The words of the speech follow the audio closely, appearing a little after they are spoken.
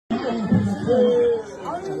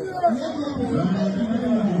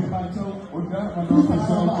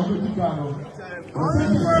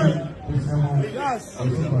Yes.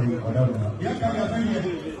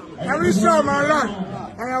 Every show, my lord.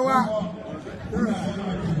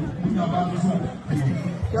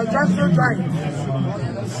 You're just so right.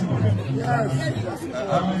 Yes.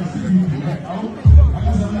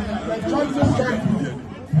 You're just so right.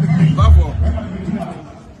 Bravo.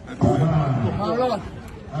 My lord.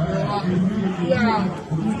 Yeah.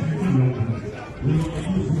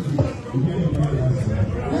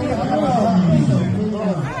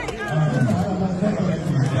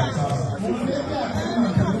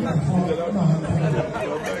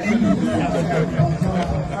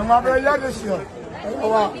 I'm not very young this year. Oh,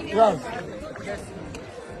 wow. Yes.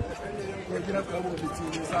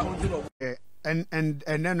 And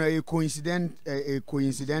then a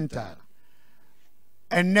coincidental.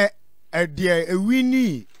 And a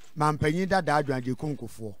winnie Mampenny that Agyekum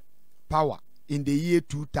Kufuor power in the year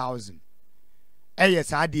 2000.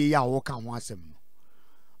 Yes, I did ya walk on once.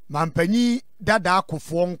 Mampenny that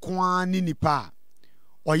Kufuor Kwan Nipa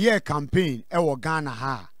or year campaign Ghana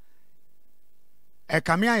ha. A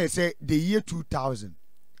Kamia say the year 2000.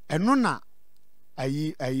 And nona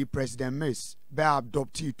a President Miss by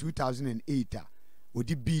adoptee 2008 with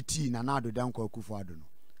the BT Nanado down Kufuor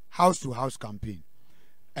house to house campaign.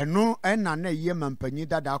 And no and na ye Mampenny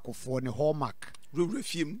that Kufuor ne hallmark.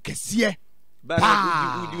 Refim Kesie. But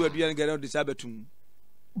we do get on the Sabatum.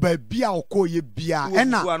 Babia okoye bia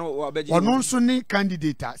ena ono so ne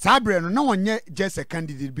candidate sabre no na onye just a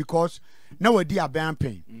candidate because na wadi aban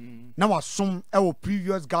pen na wasom e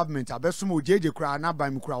previous government abesom ojeje kura na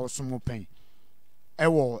ban kura wasom pen e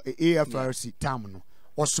wo AFRC tam no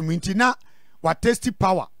wasom ntina wa test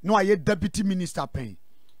power no aye deputy minister pen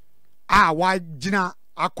wa gina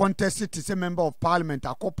a contest to say member of parliament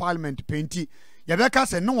a co-parliament penti yebeka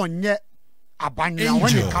say no onye abanya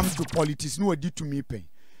when it comes to politics no wadi to me pen.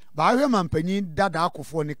 But I remember Dada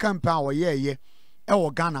Kufuor ne campaign or ye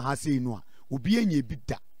Ghana ha say no obi enye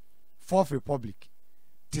bida Fourth Republic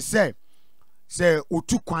to say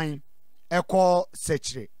otu kwan eko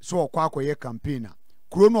sechere so okwa akoye campaign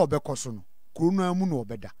kuro no obekoso no kuro no amu no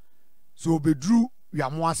obeda so obedru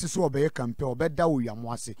wiamoase so obeye campaign obeda wo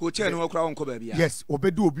wiamoase hotel no okra wonko ba bia yes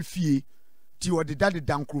obeda obi fie ti odeda de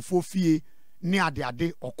dankrofo fie ne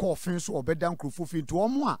ade okọ ofin so obeda dankrofo fie to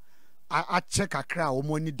omo a I check Accra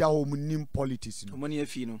omoni da nim politics no. Omoni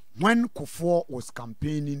afi no. When Kufuor was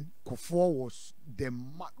campaigning, Kufuor was the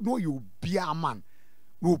no you be a man.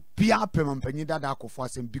 You be a Mampenny that Kufuor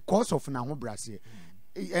saying because of na ho brase.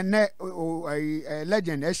 And a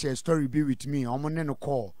legend a story be with me. Omone no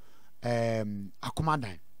call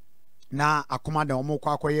Akumadan. Na Akumadan omo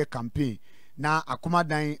kwa akoye campaign. Na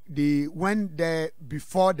Akumadan they when there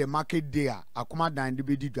before the market day Akumadan the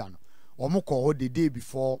be didano. Omo call the day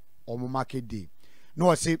before omo market day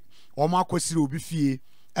no say omo akosiri obi fie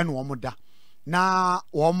ene omo da na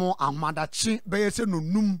omo amadachi be se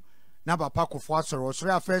nonum na papa Kufuor asoro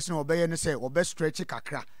so first no be ne say obe stretch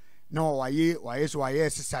kakra na waye so waye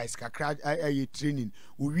exercise kakra aye training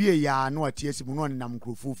owie ya na watiesi mu no nam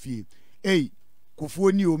Kufuor fie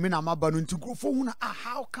Kufuor ni o me na maba no nti Kufuor hu na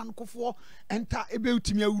how can Kufuor enter ebe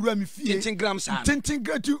utimi awura me fie 10 grams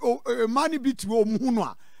money bit wo mu hu no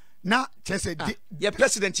a na chese your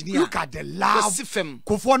president ni look at the love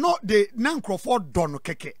Kufuor no the Kufuor dono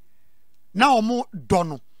keke na omo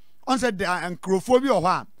dono on said the Kufuor bi o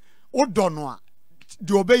ha o dono a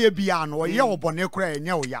de obeye bia no ye obone kura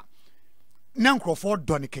enye oya na Kufuor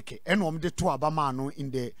dono keke eno om de to abama no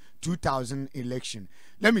in the 2000 election.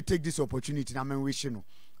 Let me take this opportunity na me wish you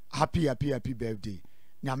happy birthday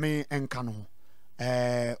na me enka no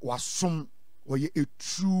wasom oye a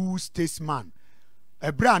true statesman.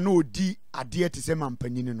 Ebra no odi ade te se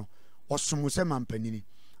Mampenny no osumu se Mampenny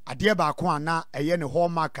ade ba ko ana eye ne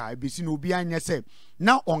hallmark a ebisi no obi anye se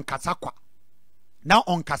na onkasa kwa na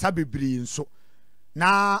onkasa bebiri nso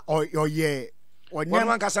na oye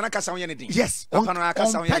onye kasa na kasa onye ne din yes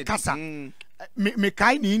kasa onye ne kasa me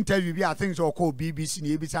kai ni interview bi I think so call BBC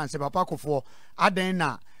ni ebisa se papa Kufuor aden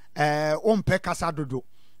na ompe kasa dodo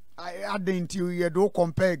aden ti ye do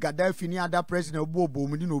compare Gaddafi ni other president obo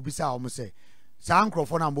mu ni no obisa o mo se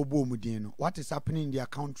Sankrofo na mbobo omudin no what is happening in their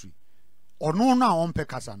country ono na ompe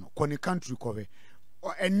kasa no koni country kowe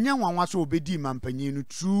enya wanwa so obedi Mampenny no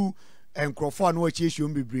true enkrofo na wachiehie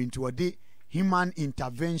ombebre nti wode human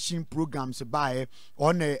intervention programs by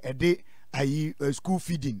on ede ayi school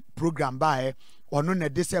feeding program by ono na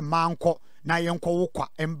de se manko na yenko wokwa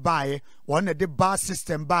embaye ono de bar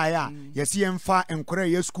system by a yesi emfa enkora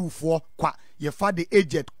ye school for kwa ye fa the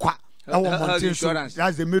aged kwa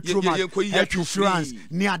That's the Metro health insurance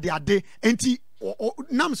near the ade. Enti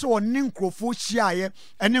nam so on nkrofo hia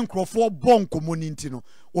ene nkrofo bon community no.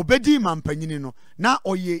 Obedi mampanyini no. Na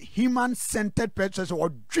oye human centered person or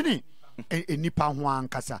dwene enipa ho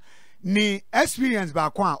ankasa. Ni experience ba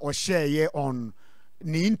kwa o share ye on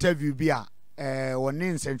ni interview bi a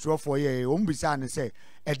one central for ye ombisa ne say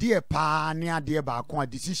e de pa ne ade ba kwa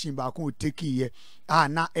decision ba kwa take ye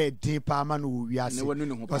na e de pa ma no wiase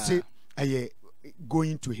o say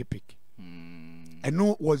going to Epic and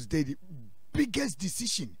no was the biggest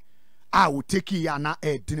decision I would take ye na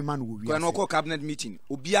e de man wo wiase no cabinet meeting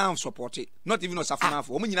obi am support it not even osafuna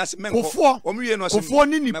for o nyina se menko o mwie no Kufuor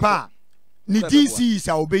ni nipa ni DC is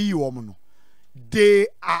obeyi wo no they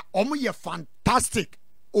are omoye fantastic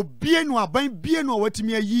obienu aban bienu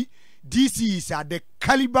watimi ayi DCs are the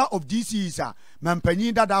caliber of DCs are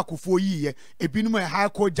mampanyi dada Kufuor yi ebinum high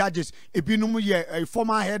court judges ebinum ye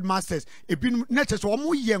former headmasters ebinum neches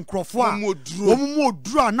omo ye nkrofo a omo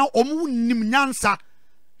oduru na omo nim nyansa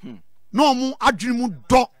na omo adwene mu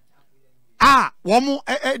do omo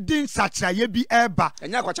din sachra ye bi eba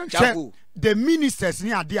enya kwachanchapo the ministers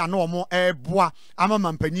ni ade na omo eboa ama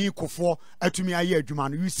mampanyi Kufuor atumi aye adwuma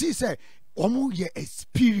no you see say omo ye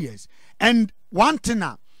experience and one thing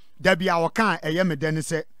there be our kan me den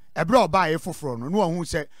say ebre oba ye foforo no hu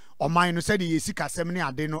say oman no say the yesika sem ne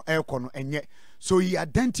ade no ekọ no enye so he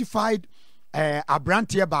identified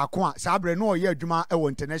abrantie ba ko a sabre no ye adwuma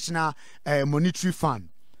international monetary fund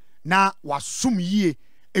na wasum yie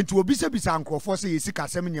enti obi se bisa nkrofo say yesika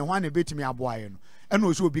sem ne ho na betimi aboaye no ena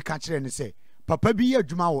o so obi ka kire ne say papa bi ye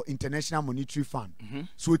adwuma wo international monetary fund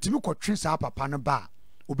so otimi kotwe sa papa no ba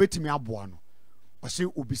obetimi aboa no ose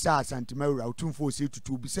obisa asantema wura otumfo se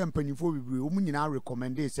tutu obisa mpanimfo bibre o munyina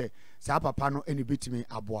recommend say sa papa no ene betimi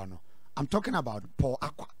aboa no. I'm talking about Paul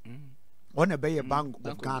Akwa on a Bay Bank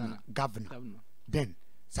of Ghana governor then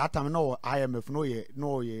satam no IMF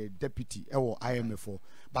no ye deputy IMF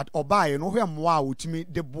but obaye no hwe mwa wutimi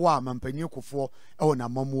de boa mampanyi Kufuor na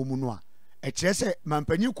mamu mu no a e kire se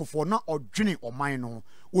mampanyi Kufuor na odwene oman no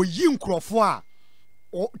oyi nkrofo a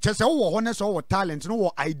chese wo ho ne so wo talent no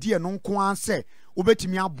wo idea no nko an se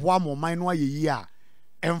obetimi aboa mo man no ayeyi a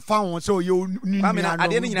emfa won se oye ni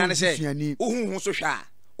ade ne nyina ne se ohuhu so hwa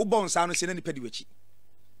ubon sa no se na nipa di wachi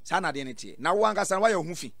sa na ade ne tie na wo ankasa wa ye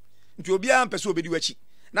ohufi nti obi a mpese obedi wachi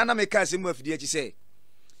na me ka se mu afidi achi se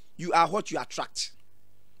you are what you attract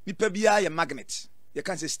nipa bia ye magnet ye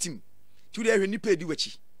kan se steam ti we nipa edi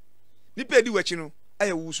wachi no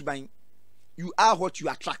aye wo suban you are what you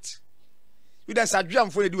attract we dan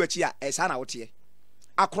sadwam fo edi wachi a e sa na wote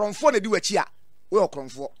akronfo na edi wachi a we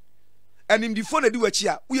okronfo animdifo na edi wachi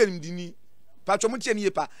a we animdini patwo mo tie ne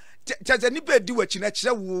yepa chacha nipa edi wachi na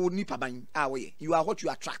kire wo nipa ban a we you are what you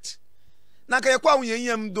attract na ka ye kwa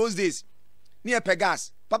wonyanyam those days ni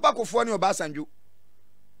gas papa Kufuor ni Obasanjo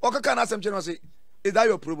okaka na asem chere say is that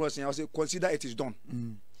your problem? I say consider it is done.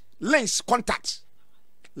 Lens contact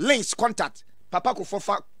papa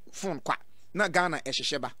Kufuor phone kwa na Ghana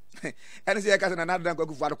ehyehyeba ene say ka na na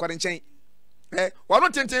Kufuor kwa nchen wano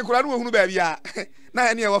tenten kura no hunu ba bia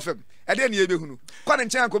na ene e wo fam ede ne e be hunu kwa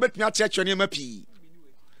nchen ko betumi a cheche ne mapi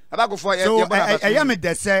papa Kufuor ye ba me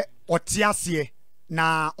de say otiase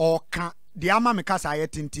na oka de ama me kasa ye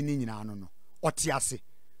tintini nyina no otiase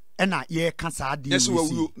ena ye kasa de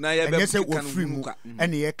we na ye be free mu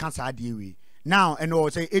ena ye kasa de we now and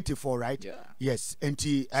we say 84 right yes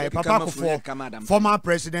enti papa Kufuor former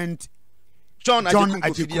president John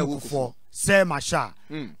Agyekum say Masha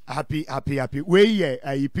happy we here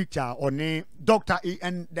a picture on doctor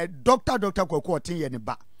and the doctor Kwaku Oteng ye ne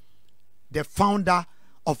ba the founder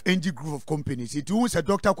of NG group of companies it was a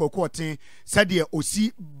Dr. Kwaku Oteng said the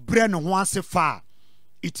osi brand ho ase fa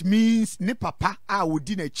it means ne papa a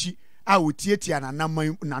wodi na chi a wotiatia na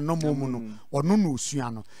nomo mu no ono no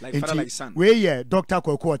osua no we here Dr.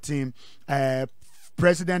 Kwaku Oteng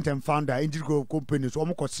president and founder NG group of companies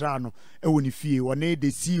omo kosra no e woni fie one the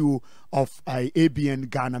CEO of ABN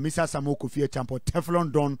Ghana Mr. Samuel Kofi Champo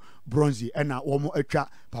Teflon Don Bronze and omo atwa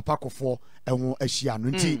papa Kufuor enwo ahia no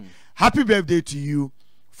nti happy birthday to you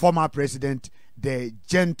former president the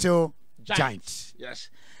gentle giant. Yes.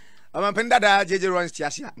 Amampenda da jeje runs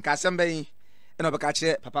tiasia nka asamba yi ena obeka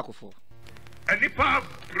kire papa Kufuor anipa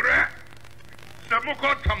bre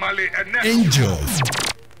samuko tamale ene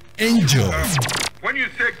angels when you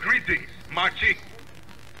say greetings machi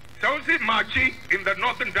sounds it machi in the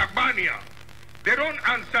northern Dagbania they don't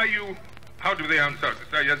answer you. How do they answer?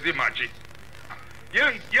 Say yes machi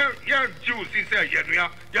young Jews say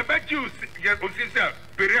you bet Jews say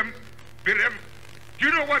berem. Do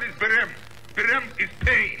you know what is berem? Berem is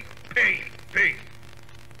pain.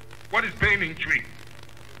 What is pain in tree?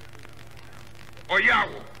 Or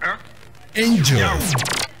Yahoo? Huh? Angel.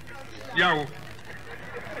 Yahoo.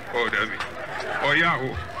 Oh, David. Or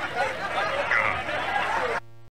Yahoo.